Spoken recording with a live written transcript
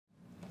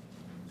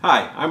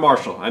Hi, I'm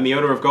Marshall. I'm the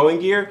owner of Going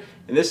Gear,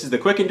 and this is the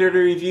quick and dirty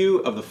review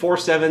of the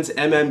FOURSEVENS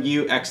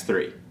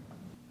MMU-X3.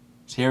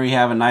 So here we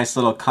have a nice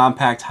little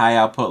compact high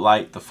output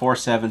light, the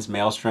FOURSEVENS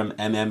Maelstrom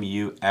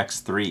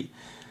MMU-X3.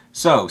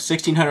 So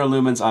 1600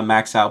 lumens on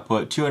max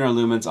output, 200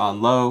 lumens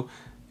on low,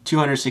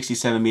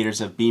 267 meters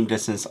of beam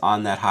distance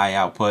on that high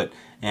output,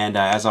 and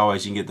as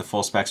always you can get the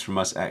full specs from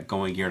us at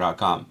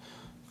goinggear.com.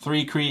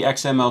 3 Cree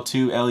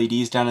XML2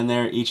 LEDs down in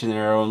there, each in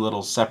their own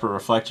little separate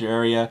reflector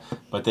area,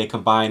 but they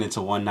combine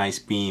into one nice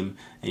beam,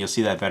 and you'll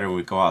see that better when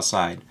we go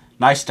outside.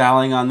 Nice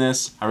styling on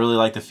this. I really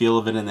like the feel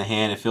of it in the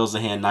hand. It fills the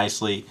hand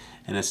nicely,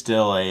 and it's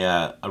still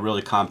a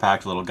really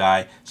compact little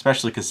guy,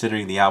 especially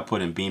considering the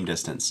output and beam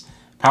distance.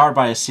 Powered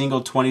by a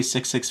single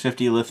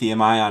 26650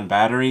 lithium-ion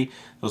battery.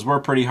 Those were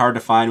pretty hard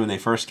to find when they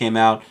first came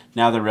out.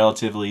 Now they're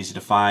relatively easy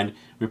to find.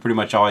 We pretty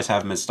much always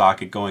have them in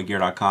stock at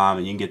goinggear.com,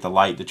 and you can get the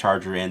light, the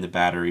charger, and the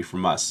battery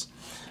from us.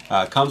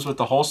 Comes with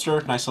the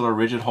holster, nice little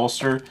rigid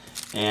holster,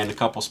 and a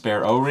couple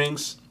spare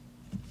O-rings.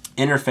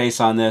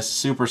 Interface on this,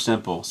 super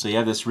simple. So you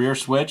have this rear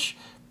switch,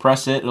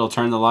 press it, it'll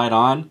turn the light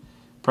on.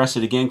 Press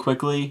it again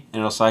quickly,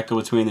 and it'll cycle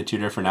between the two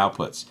different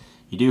outputs.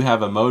 You do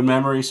have a mode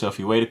memory, so if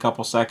you wait a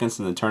couple seconds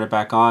and then turn it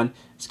back on,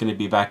 it's going to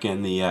be back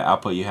in the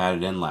output you had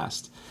it in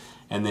last.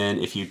 And then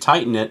if you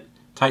tighten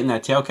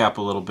that tail cap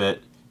a little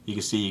bit, you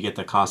can see you get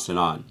the constant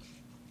on.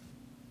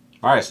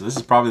 Alright, so this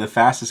is probably the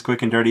fastest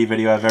quick and dirty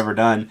video I've ever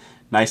done.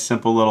 Nice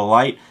simple little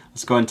light.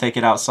 Let's go ahead and take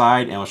it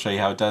outside and we'll show you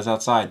how it does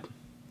outside.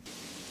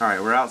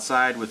 Alright, we're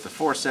outside with the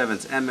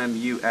FOURSEVENS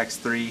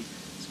MMU-X3.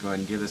 Let's go ahead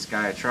and give this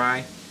guy a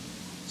try.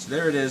 So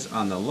there it is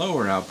on the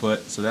lower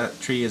output. So that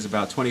tree is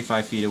about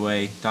 25 feet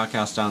away.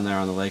 Dockhouse down there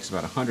on the lake's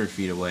about 100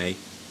 feet away.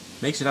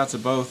 Makes it out to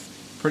both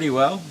pretty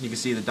well. You can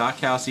see the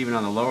dockhouse even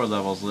on the lower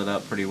levels lit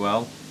up pretty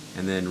well,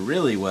 and then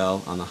really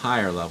well on the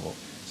higher level.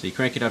 So you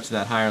crank it up to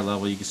that higher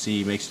level, you can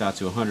see it makes it out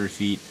to 100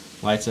 feet,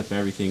 lights up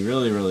everything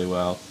really, really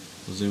well.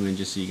 We'll zoom in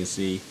just so you can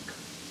see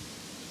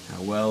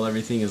how well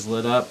everything is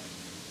lit up.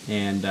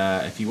 And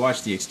if you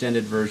watch the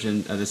extended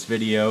version of this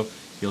video,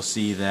 you'll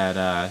see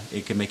that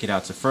it can make it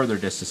out to further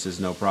distances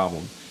no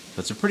problem. So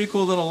it's a pretty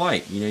cool little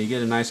light. You know, you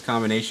get a nice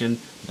combination,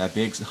 that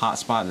big hot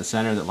spot in the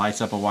center that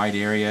lights up a wide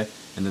area,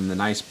 and then the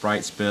nice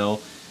bright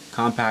spill,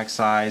 compact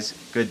size,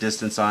 good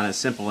distance on it,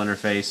 simple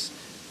interface.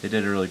 They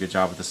did a really good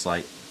job with this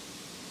light.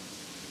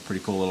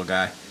 Pretty cool little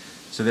guy.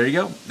 So there you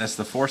go. That's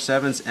the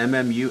FOURSEVENS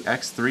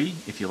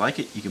MMU-X3. If you like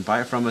it, you can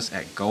buy it from us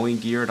at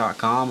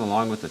goinggear.com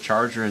along with the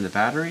charger and the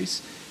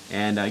batteries.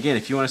 And again,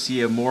 if you want to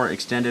see a more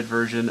extended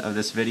version of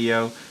this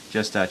video,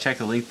 just check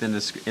the link in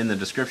the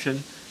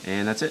description.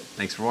 And that's it.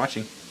 Thanks for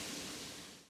watching.